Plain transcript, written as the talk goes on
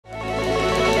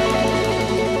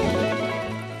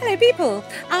people,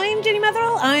 I'm Ginny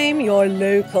Metheral. I'm your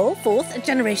local fourth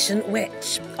generation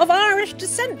witch of Irish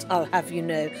descent, I'll have you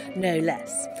know, no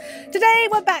less. Today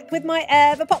we're back with my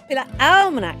ever popular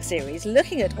Almanac series,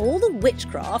 looking at all the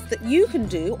witchcraft that you can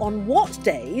do on what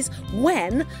days,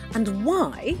 when and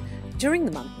why during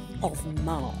the month of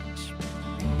March.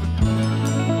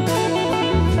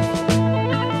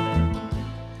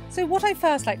 So what I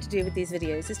first like to do with these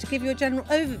videos is to give you a general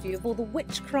overview of all the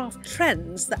witchcraft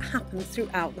trends that happen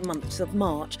throughout the months of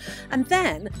March, and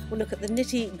then we'll look at the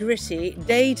nitty-gritty,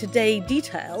 day-to-day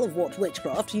detail of what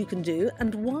witchcraft you can do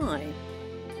and why.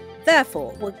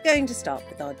 Therefore, we're going to start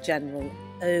with our general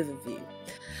overview.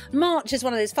 March is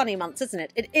one of those funny months, isn't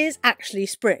it? It is actually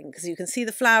spring, because you can see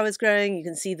the flowers growing, you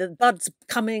can see the buds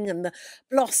coming and the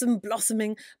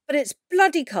blossoming, but it's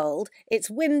bloody cold, it's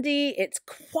windy, it's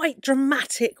quite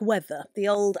dramatic weather. The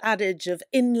old adage of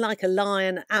in like a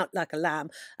lion, out like a lamb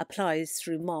applies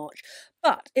through March.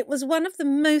 But it was one of the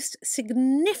most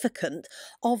significant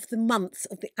of the months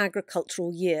of the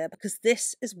agricultural year, because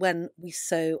this is when we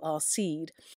sow our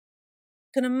seed.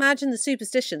 You can imagine the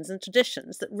superstitions and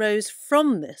traditions that rose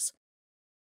from this.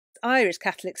 Irish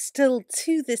Catholics still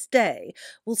to this day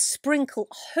will sprinkle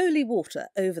holy water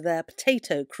over their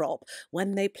potato crop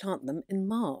when they plant them in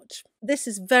March. This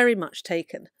is very much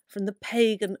taken from the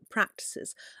pagan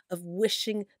practices of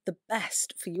wishing the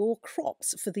best for your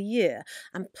crops for the year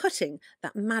and putting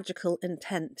that magical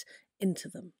intent into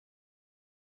them.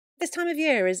 This time of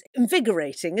year is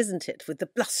invigorating, isn't it, with the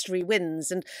blustery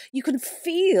winds, and you can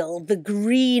feel the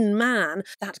green man,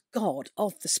 that god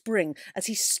of the spring, as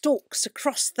he stalks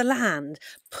across the land,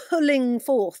 pulling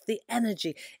forth the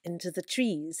energy into the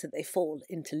trees so they fall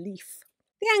into leaf.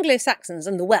 The Anglo-Saxons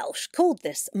and the Welsh called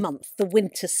this month the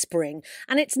winter spring,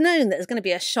 and it's known that there's going to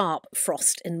be a sharp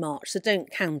frost in March, so don't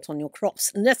count on your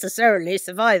crops necessarily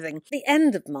surviving. The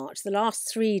end of March, the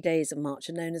last 3 days of March,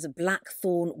 are known as a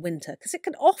blackthorn winter, because it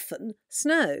can often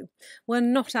snow. We're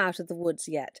not out of the woods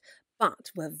yet,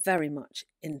 but we're very much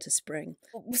into spring.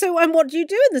 So, and what do you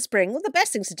do in the spring? Well, the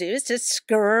best thing to do is to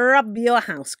scrub your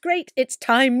house. Great, it's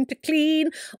time to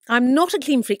clean. I'm not a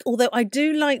clean freak, although I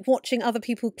do like watching other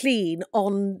people clean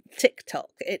on TikTok.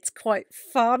 It's quite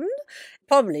fun,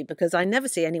 probably because I never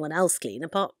see anyone else clean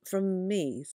apart from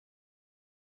me.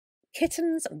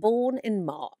 Kittens born in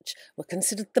March were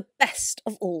considered the best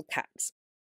of all cats.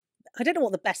 I don't know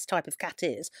what the best type of cat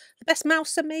is. The best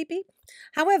mouser, maybe?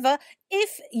 However,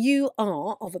 if you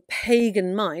are of a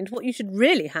pagan mind, what you should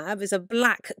really have is a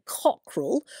black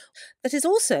cockerel that is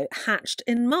also hatched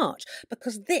in March,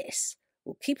 because this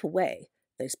will keep away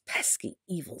those pesky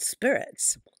evil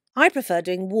spirits. I prefer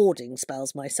doing warding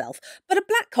spells myself, but a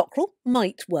black cockerel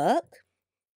might work.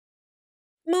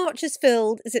 March is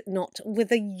filled, is it not,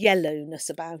 with a yellowness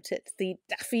about it. The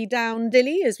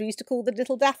daffy-down-dilly, as we used to call the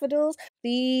little daffodils,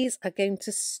 these are going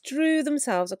to strew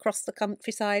themselves across the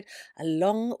countryside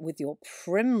along with your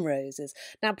primroses.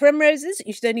 Now, primroses,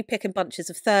 you should only pick in bunches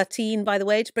of 13, by the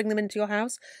way, to bring them into your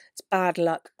house. It's bad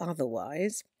luck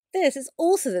otherwise. This is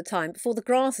also the time before the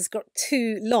grass has got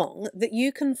too long that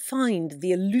you can find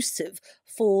the elusive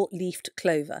four-leafed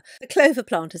clover. The clover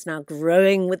plant is now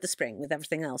growing with the spring, with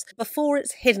everything else. Before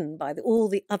it's hidden by all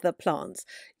the other plants,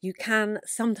 you can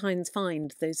sometimes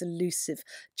find those elusive,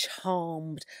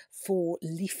 charmed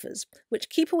four-leafers, which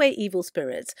keep away evil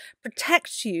spirits,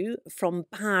 protect you from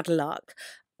bad luck,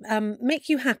 make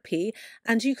you happy,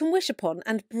 and you can wish upon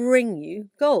and bring you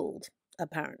gold,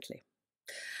 apparently.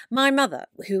 My mother,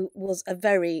 who was a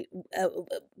very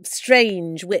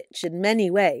strange witch in many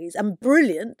ways, and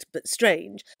brilliant but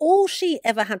strange, all she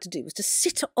ever had to do was to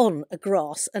sit on a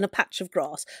patch of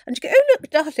grass, and she'd go, "Oh, look,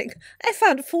 darling, I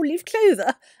found a four-leaf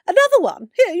clover. Another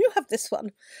one. Here, you have this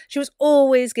one." She was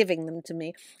always giving them to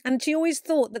me, and she always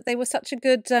thought that they were such a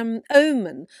good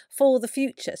omen for the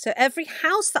future. So every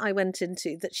house that I went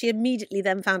into that she immediately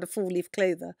then found a four-leaf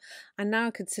clover, I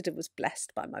now consider was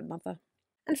blessed by my mother.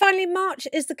 And finally, March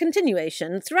is the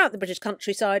continuation throughout the British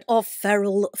countryside of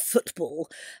feral football.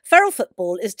 Feral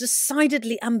football is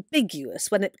decidedly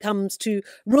ambiguous when it comes to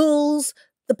rules,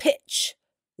 the pitch,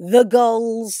 the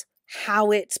goals, how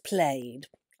it's played.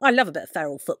 I love a bit of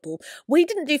feral football. We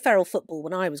didn't do feral football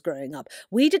when I was growing up.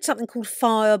 We did something called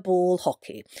fireball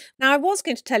hockey. Now, I was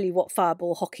going to tell you what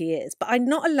fireball hockey is, but I'm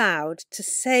not allowed to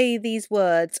say these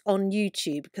words on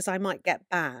YouTube because I might get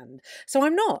banned. So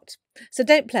I'm not. So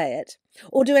don't play it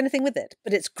or do anything with it.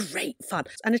 But it's great fun.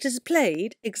 And it is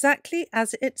played exactly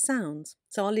as it sounds.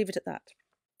 So I'll leave it at that.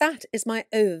 That is my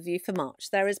overview for March.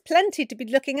 There is plenty to be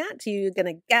looking at. You're going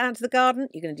to get out to the garden,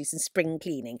 you're going to do some spring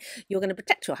cleaning. You're going to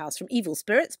protect your house from evil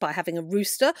spirits by having a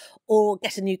rooster, or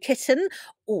get a new kitten,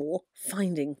 or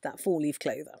finding that four-leaf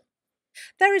clover.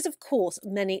 There is, of course,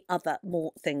 many other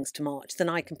more things to March than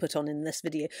I can put on in this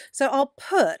video, so I'll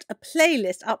put a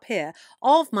playlist up here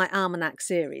of my Almanac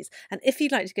series, and if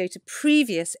you'd like to go to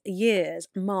previous year's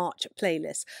March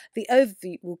playlists, the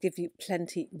overview will give you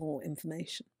plenty more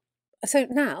information. So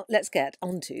now let's get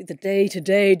onto the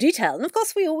day-to-day detail, and of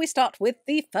course we always start with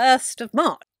the 1st of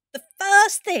March. The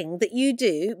first thing that you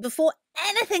do before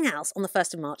anything else on the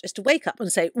 1st of March is to wake up and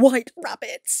say, white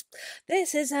rabbits.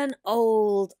 This is an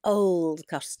old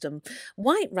custom.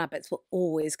 White rabbits were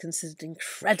always considered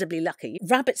incredibly lucky.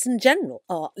 Rabbits in general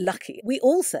are lucky. We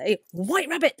all say, white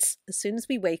rabbits, as soon as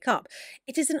we wake up.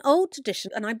 It is an old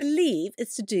tradition, and I believe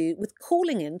it's to do with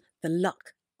calling in the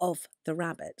luck of the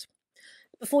rabbit.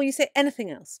 Before you say anything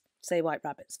else, say white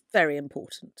rabbits. Very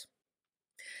important.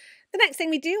 The next thing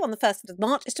we do on the 1st of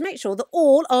March is to make sure that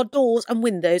all our doors and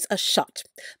windows are shut,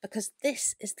 because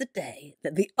this is the day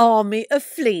that the army of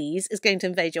fleas is going to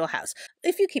invade your house.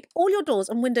 If you keep all your doors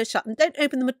and windows shut and don't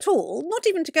open them at all, not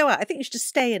even to go out, I think you should just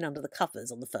stay in under the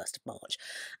covers on the 1st of March,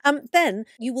 then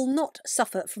you will not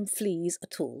suffer from fleas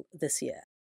at all this year.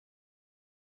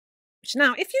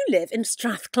 Now, if you live in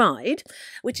Strathclyde,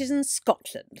 which is in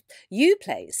Scotland, you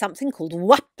play something called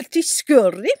Wapiti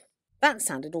Skurri. That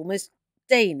sounded almost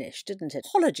Danish, didn't it?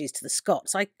 Apologies to the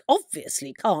Scots. I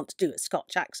obviously can't do a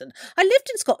Scotch accent. I lived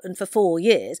in Scotland for 4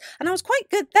 years, and I was quite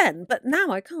good then, but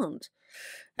now I can't.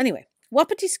 Anyway,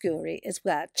 Wapiti Skurri is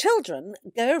where children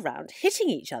go around hitting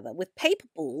each other with paper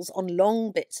balls on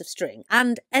long bits of string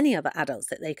and any other adults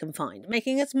that they can find,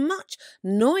 making as much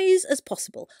noise as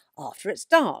possible after it's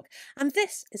dark. And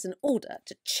this is in order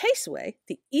to chase away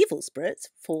the evil spirits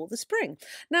for the spring.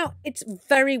 Now, it's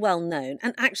very well known,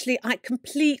 and actually I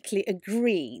completely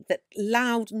agree that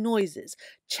loud noises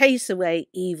chase away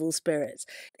evil spirits.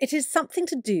 It is something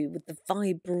to do with the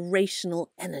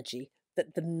vibrational energy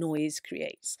that the noise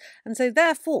creates. And so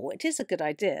therefore it is a good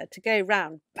idea to go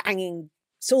round banging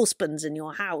saucepans in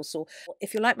your house, or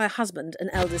if you're like my husband, an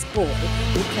eldest boy,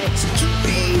 who play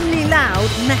extremely loud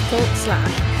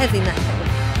metal/heavy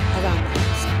metal around the house.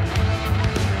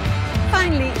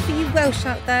 Finally, for you Welsh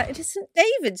out there, it is St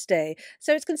David's Day,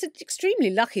 so it's considered extremely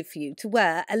lucky for you to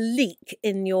wear a leek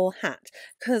in your hat,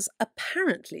 because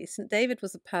apparently St David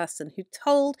was the person who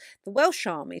told the Welsh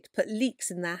army to put leeks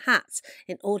in their hats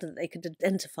in order that they could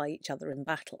identify each other in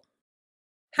battle.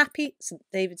 Happy St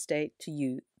David's Day to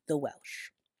you, the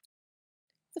Welsh.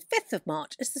 The 5th of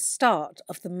March is the start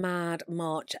of the Mad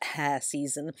March hare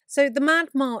season. So the Mad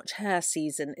March hare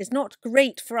season is not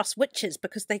great for us witches,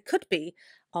 because they could be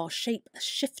our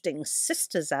shape-shifting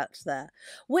sisters out there.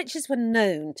 Witches were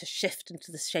known to shift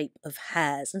into the shape of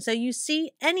hares, and so you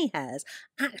see any hares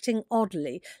acting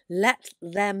oddly, let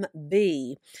them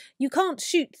be. You can't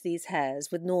shoot these hares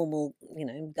with normal,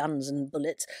 guns and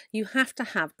bullets. You have to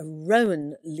have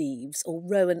rowan leaves or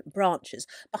rowan branches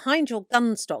behind your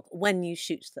gun stock when you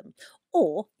shoot them,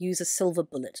 or use a silver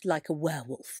bullet like a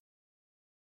werewolf.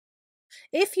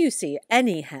 If you see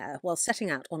any hare while setting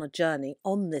out on a journey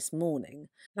on this morning,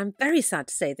 I'm very sad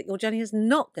to say that your journey is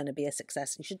not going to be a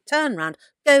success. You should turn round,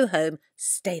 go home,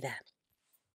 stay there.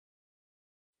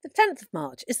 The 10th of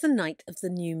March is the night of the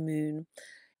new moon.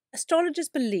 Astrologers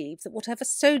believe that whatever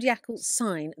zodiacal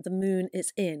sign the moon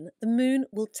is in, the moon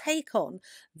will take on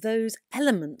those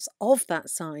elements of that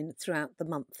sign throughout the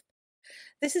month.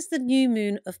 This is the new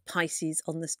moon of Pisces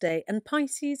on this day, and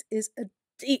Pisces is a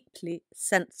deeply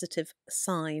sensitive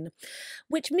sign,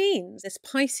 which means this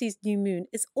Pisces new moon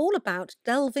is all about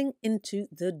delving into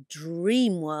the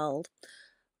dream world.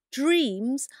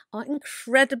 Dreams are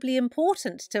incredibly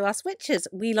important to us witches.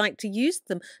 We like to use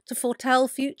them to foretell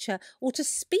future or to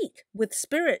speak with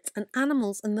spirits and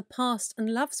animals in the past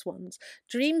and loved ones.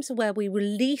 Dreams are where we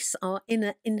release our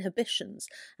inner inhibitions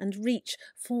and reach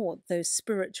for those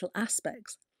spiritual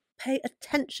aspects. Pay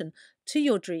attention to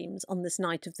your dreams on this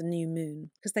night of the new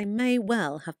moon, because they may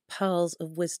well have pearls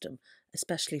of wisdom,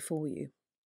 especially for you.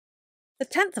 The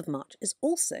 10th of March is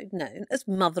also known as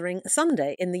Mothering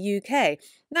Sunday in the UK.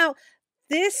 Now,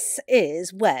 this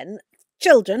is when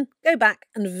children go back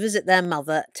and visit their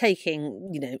mother,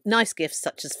 taking, nice gifts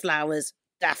such as flowers,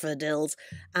 daffodils,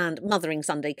 and Mothering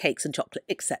Sunday cakes and chocolate,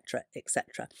 etc.,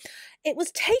 etc. It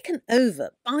was taken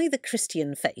over by the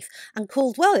Christian faith and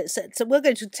called, so we're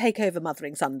going to take over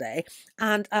Mothering Sunday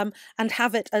and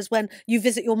have it as when you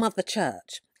visit your mother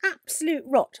church. Absolute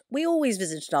rot. We always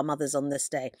visited our mothers on this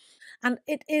day. And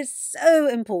it is so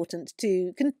important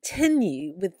to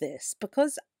continue with this,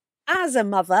 because as a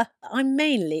mother, I'm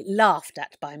mainly laughed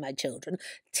at by my children,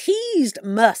 teased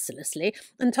mercilessly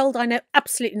and told I know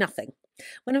absolutely nothing,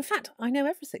 when in fact I know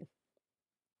everything.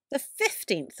 The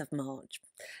 15th of March.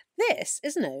 This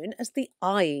is known as the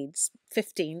Ides.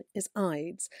 15 is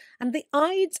Ides. And the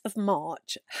Ides of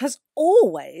March has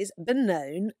always been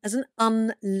known as an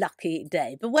unlucky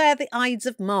day. Beware the Ides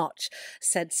of March,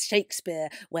 said Shakespeare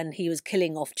when he was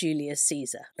killing off Julius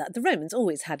Caesar. That the Romans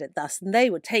always had it thus, and they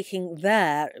were taking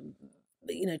their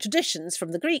traditions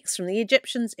from the Greeks, from the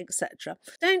Egyptians, etc.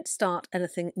 Don't start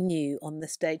anything new on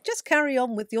this day. Just carry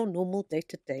on with your normal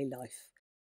day-to-day life.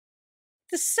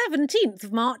 The 17th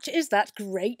of March is that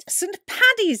great St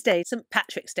Paddy's Day, St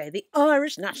Patrick's Day, the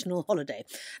Irish national holiday.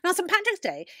 Now, St Patrick's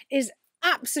Day is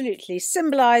absolutely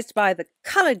symbolised by the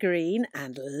colour green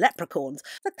and leprechauns.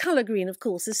 The colour green, of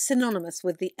course, is synonymous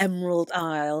with the Emerald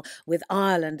Isle, with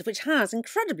Ireland, which has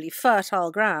incredibly fertile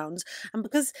grounds, and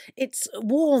because it's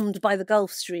warmed by the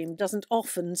Gulf Stream, doesn't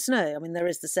often snow. I mean, there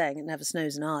is the saying, it never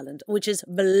snows in Ireland, which is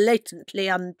blatantly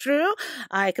untrue.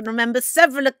 I can remember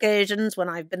several occasions when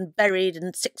I've been buried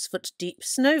in 6-foot-deep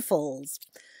snowfalls.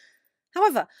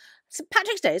 However, St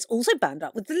Patrick's Day is also bound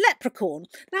up with the leprechaun.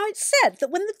 Now, it's said that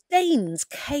when the Danes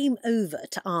came over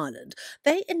to Ireland,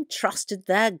 they entrusted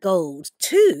their gold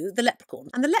to the leprechaun,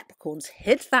 and the leprechauns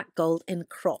hid that gold in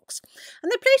crocks.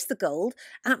 And they placed the gold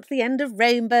at the end of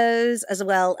rainbows, as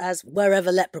well as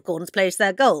wherever leprechauns place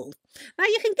their gold. Now,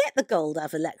 you can get the gold out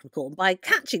of a leprechaun by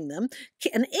catching them,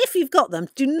 and if you've got them,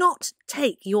 do not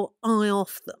take your eye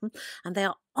off them, and they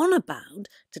are honour bound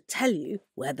to tell you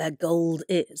where their gold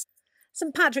is.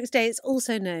 St Patrick's Day is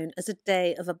also known as a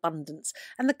day of abundance,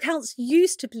 and the Celts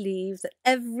used to believe that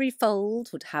every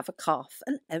fold would have a calf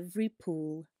and every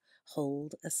pool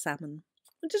hold a salmon.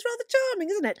 Which is rather charming,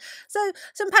 isn't it? So,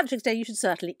 St Patrick's Day, you should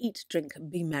certainly eat, drink,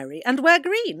 be merry, and wear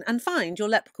green, and find your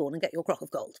leprechaun and get your crock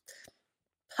of gold.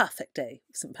 Perfect day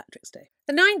for St Patrick's Day.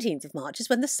 The 19th of March is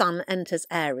when the sun enters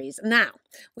Aries. Now,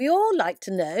 we all like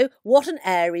to know what an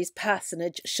Aries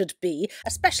personage should be,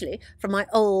 especially from my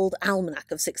old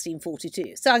Almanac of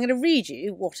 1642. So I'm going to read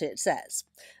you what it says.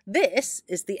 This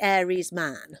is the Aries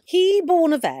man. He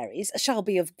born of Aries shall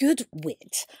be of good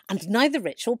wit, and neither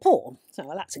rich or poor. So,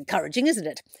 well, that's encouraging, isn't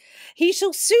it? He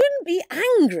shall soon be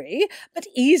angry, but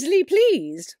easily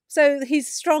pleased. So he's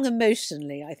strong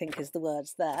emotionally, I think is the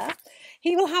words there.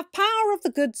 He will have power of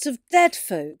the goods of dead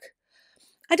folk.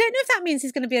 I don't know if that means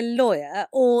he's going to be a lawyer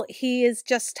or he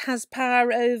just has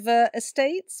power over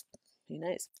estates. Who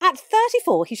knows? At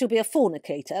 34, he shall be a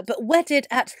fornicator, but wedded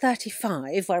at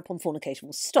 35, whereupon fornication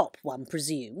will stop, one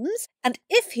presumes. And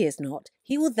if he is not,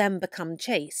 he will then become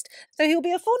chaste. So he'll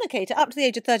be a fornicator up to the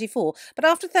age of 34, but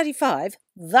after 35,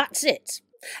 that's it.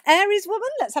 Aries woman,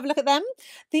 let's have a look at them.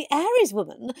 The Aries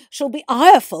woman shall be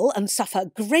ireful and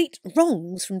suffer great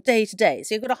wrongs from day to day.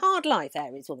 So you've got a hard life,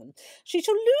 Aries woman. She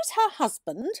shall lose her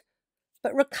husband,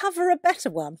 but recover a better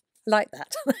one. Like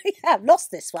that. Yeah, I've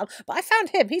lost this one, but I found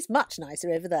him. He's much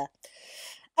nicer over there.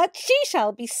 She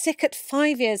shall be sick at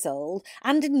 5 years old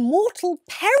and in mortal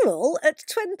peril at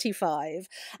 25.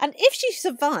 And if she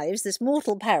survives this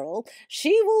mortal peril,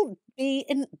 she will be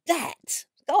in debt.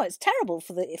 Oh, it's terrible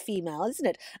for the female, isn't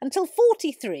it? Until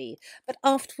 43, but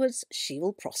afterwards she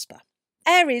will prosper.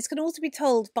 Aries can also be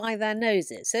told by their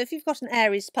noses. So if you've got an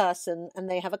Aries person and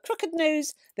they have a crooked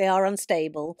nose, they are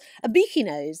unstable. A beaky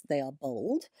nose, they are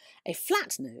bold. A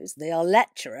flat nose, they are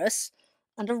lecherous.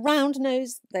 And a round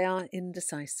nose, they are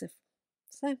indecisive.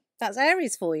 So that's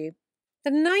Aries for you. The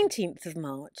 19th of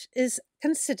March is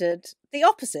considered the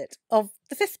opposite of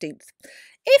the 15th.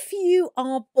 If you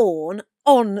are born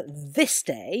on this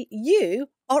day, you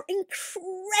are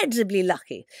incredibly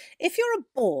lucky. If you're a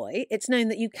boy, it's known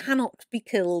that you cannot be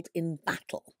killed in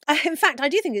battle. In fact, I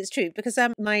do think it's true because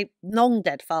my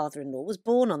long-dead father-in-law was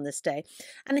born on this day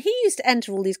and he used to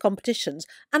enter all these competitions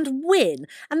and win.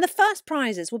 And the first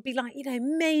prizes would be like,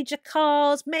 major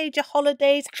cars, major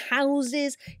holidays,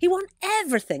 houses. He won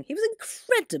everything. He was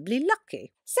incredibly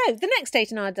lucky. So the next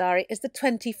date in our diary is the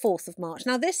 24th of March.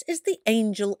 Now, this is the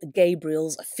Angel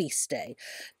Gabriel's feast day.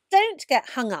 Don't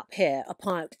get hung up here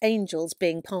about angels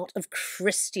being part of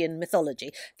Christian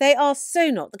mythology. They are so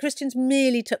not. The Christians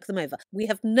merely took them over. We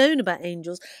have known about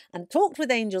angels and talked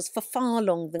with angels for far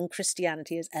longer than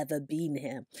Christianity has ever been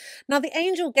here. Now, the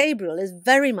angel Gabriel is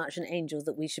very much an angel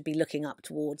that we should be looking up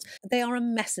towards. They are a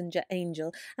messenger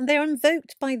angel and they are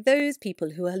invoked by those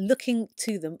people who are looking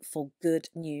to them for good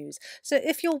news. So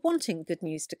if you're wanting good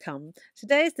news to come,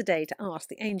 today is the day to ask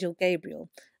the angel Gabriel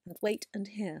and wait and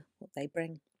hear what they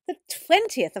bring. The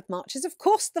 20th of March is, of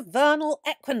course, the vernal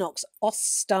equinox,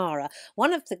 Ostara,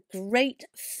 one of the great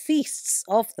feasts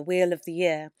of the Wheel of the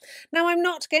Year. Now, I'm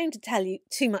not going to tell you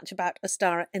too much about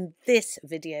Ostara in this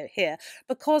video here,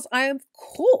 because I'm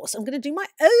going to do my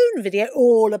own video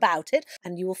all about it,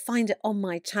 and you will find it on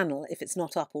my channel if it's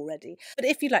not up already. But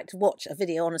if you'd like to watch a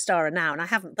video on Ostara now, and I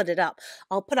haven't put it up,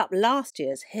 I'll put up last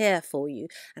year's here for you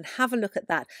and have a look at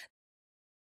that.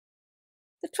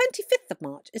 The 25th of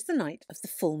March is the night of the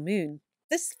full moon.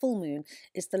 This full moon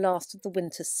is the last of the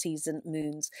winter season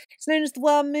moons. It's known as the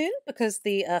worm moon because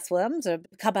the earthworms are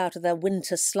come out of their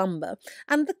winter slumber,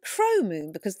 and the crow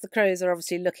moon because the crows are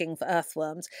obviously looking for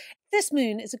earthworms. This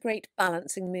moon is a great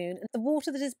balancing moon, and the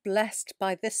water that is blessed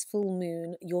by this full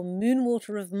moon, your moon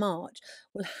water of March,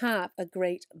 will have a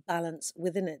great balance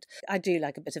within it. I do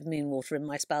like a bit of moon water in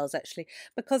my spells actually,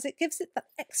 because it gives it that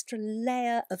extra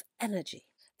layer of energy.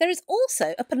 There is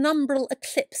also a penumbral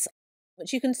eclipse,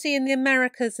 which you can see in the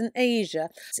Americas and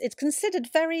Asia. It's considered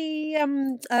very,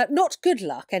 not good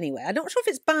luck anyway. I'm not sure if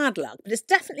it's bad luck, but it's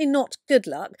definitely not good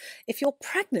luck if you're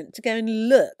pregnant to go and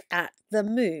look at the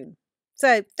moon.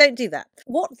 So don't do that.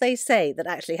 What they say that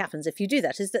actually happens if you do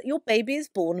that is that your baby is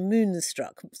born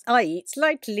moonstruck, i.e.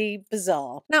 slightly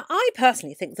bizarre. Now, I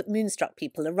personally think that moonstruck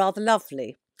people are rather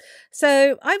lovely,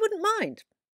 so I wouldn't mind.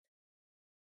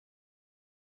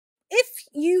 If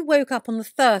you woke up on the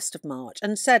 1st of March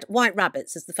and said white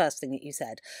rabbits is the first thing that you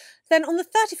said, then on the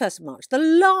 31st of March, the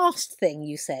last thing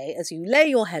you say as you lay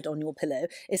your head on your pillow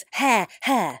is hare,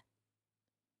 hare.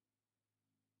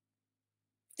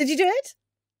 Did you do it?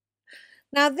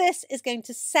 Now this is going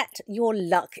to set your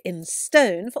luck in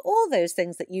stone for all those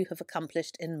things that you have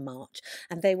accomplished in March,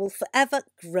 and they will forever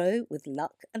grow with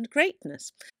luck and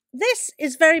greatness. This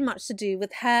is very much to do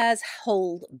with hares'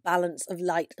 whole balance of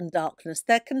light and darkness.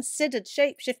 They're considered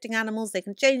shape-shifting animals. They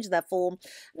can change their form.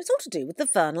 And it's all to do with the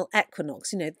vernal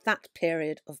equinox, you know, that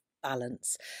period of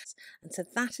balance. And so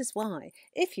that is why,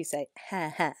 if you say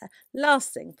hare, hare,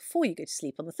 last thing before you go to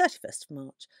sleep on the 31st of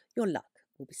March, your luck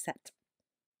will be set.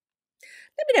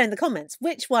 Let me know in the comments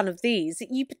which one of these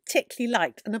that you particularly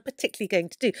liked and are particularly going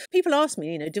to do. People ask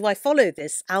me, you know, do I follow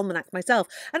this almanac myself?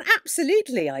 And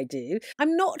absolutely I do.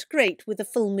 I'm not great with a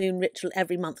full moon ritual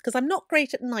every month because I'm not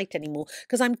great at night anymore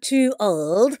because I'm too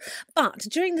old. But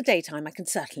during the daytime I can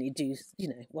certainly do, you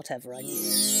know, whatever I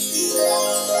need.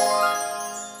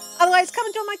 Otherwise, come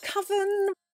and join my coven.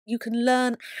 You can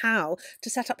learn how to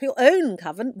set up your own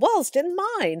coven whilst in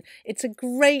mine. It's a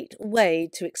great way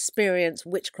to experience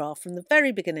witchcraft from the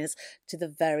very beginners to the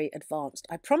very advanced.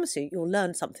 I promise you, you'll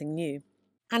learn something new.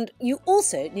 And you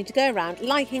also need to go around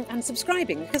liking and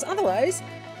subscribing, because otherwise,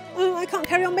 I can't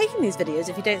carry on making these videos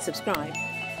if you don't subscribe.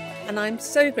 And I'm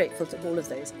so grateful to all of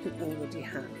those who already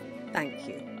have. Thank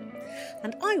you.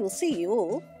 And I will see you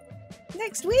all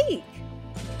next week.